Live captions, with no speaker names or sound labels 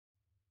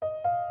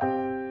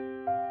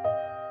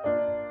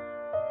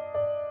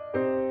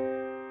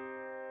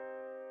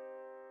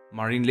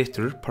Marine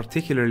litter,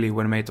 particularly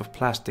when made of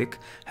plastic,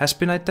 has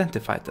been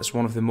identified as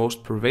one of the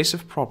most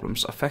pervasive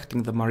problems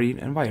affecting the marine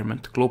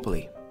environment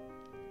globally.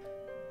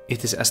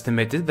 It is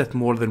estimated that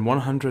more than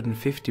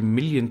 150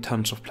 million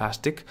tons of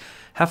plastic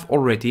have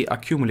already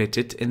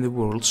accumulated in the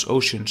world's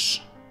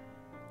oceans.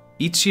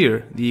 Each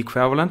year, the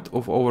equivalent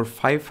of over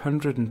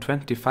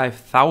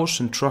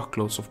 525,000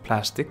 truckloads of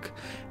plastic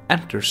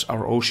enters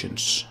our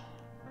oceans.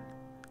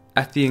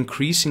 At the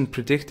increasing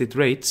predicted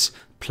rates,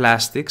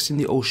 plastics in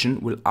the ocean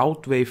will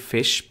outweigh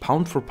fish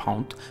pound for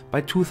pound by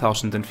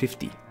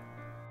 2050.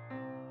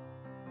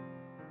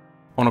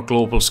 On a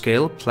global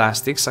scale,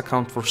 plastics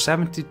account for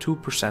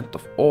 72%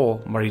 of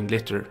all marine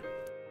litter.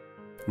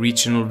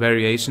 Regional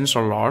variations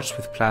are large,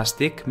 with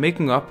plastic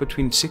making up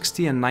between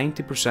 60 and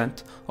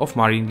 90% of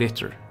marine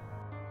litter.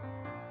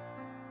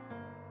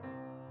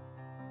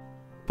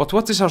 But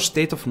what is our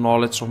state of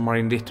knowledge of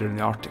marine litter in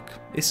the Arctic?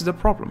 Is it a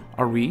problem?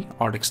 Are we,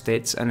 Arctic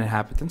states and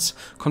inhabitants,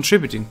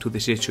 contributing to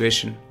the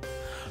situation?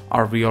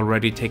 Are we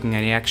already taking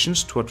any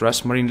actions to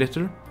address marine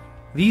litter?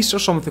 These are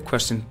some of the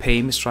questions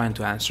PAME is trying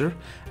to answer,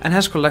 and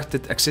has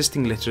collected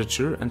existing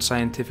literature and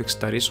scientific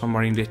studies on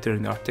marine litter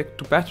in the Arctic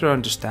to better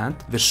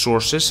understand the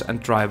sources and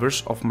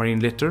drivers of marine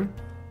litter,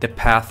 the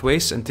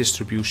pathways and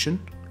distribution,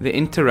 the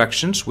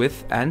interactions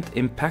with and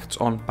impacts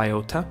on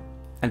biota,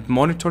 and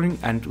monitoring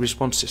and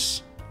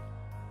responses.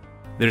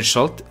 The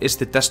result is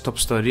the desktop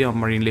study on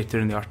marine litter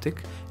in the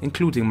Arctic,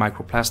 including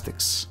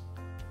microplastics.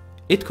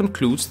 It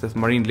concludes that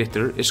marine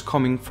litter is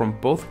coming from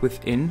both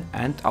within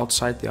and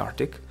outside the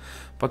Arctic,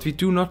 but we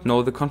do not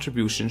know the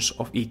contributions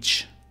of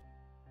each.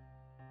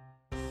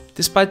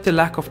 Despite the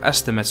lack of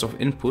estimates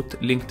of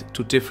input linked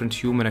to different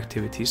human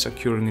activities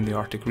occurring in the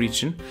Arctic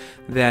region,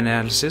 the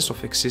analysis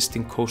of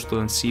existing coastal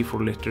and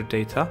seafloor litter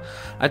data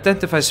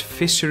identifies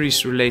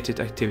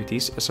fisheries-related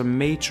activities as a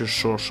major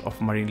source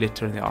of marine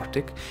litter in the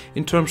Arctic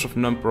in terms of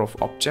number of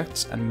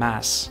objects and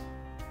mass.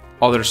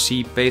 Other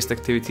sea-based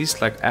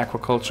activities like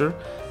aquaculture,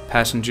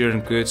 passenger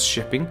and goods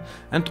shipping,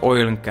 and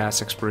oil and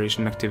gas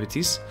exploration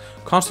activities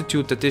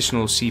constitute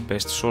additional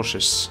sea-based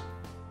sources.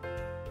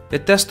 The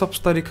desktop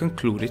study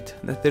concluded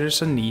that there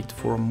is a need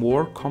for a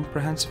more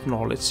comprehensive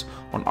knowledge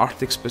on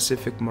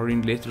Arctic-specific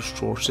marine litter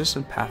sources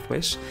and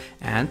pathways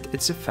and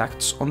its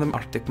effects on the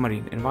Arctic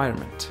marine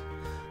environment.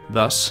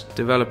 Thus,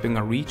 developing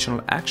a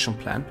regional action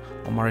plan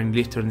on marine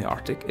litter in the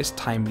Arctic is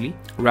timely,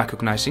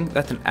 recognizing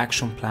that an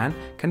action plan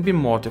can be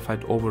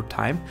modified over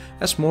time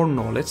as more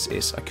knowledge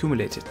is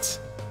accumulated.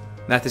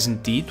 That is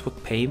indeed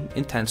what PAME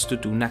intends to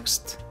do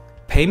next.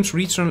 PAME's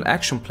regional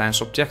action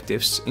plan's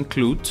objectives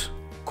include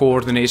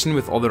coordination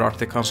with other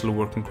Arctic Council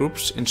working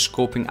groups in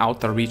scoping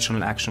out a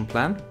regional action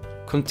plan,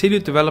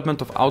 continued development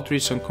of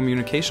outreach and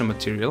communication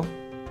material,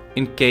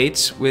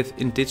 engage with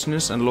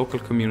indigenous and local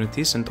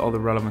communities and other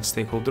relevant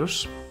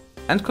stakeholders,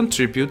 and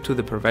contribute to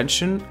the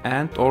prevention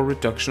and/or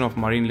reduction of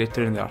marine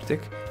litter in the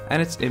Arctic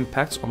and its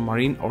impacts on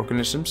marine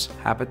organisms,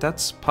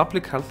 habitats,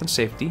 public health and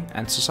safety,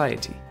 and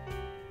society.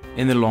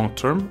 In the long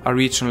term, a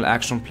regional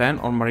action plan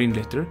on marine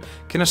litter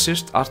can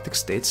assist Arctic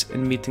states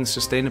in meeting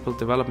Sustainable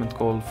Development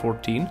Goal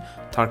 14,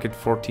 Target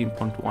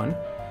 14.1,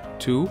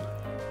 to,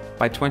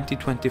 by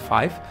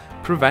 2025,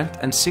 prevent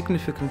and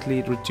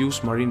significantly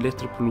reduce marine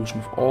litter pollution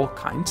of all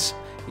kinds,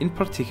 in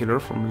particular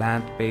from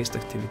land-based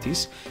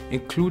activities,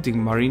 including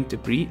marine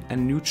debris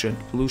and nutrient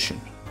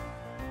pollution.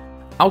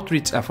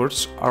 Outreach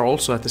efforts are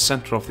also at the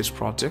center of this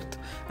project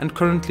and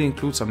currently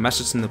includes a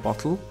message in the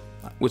bottle,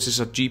 which is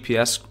a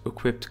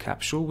GPS-equipped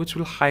capsule which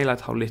will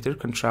highlight how litter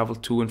can travel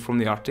to and from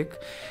the Arctic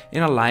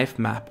in a live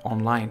map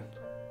online.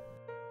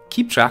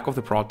 Keep track of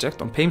the project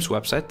on PAME's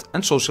website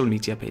and social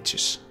media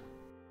pages.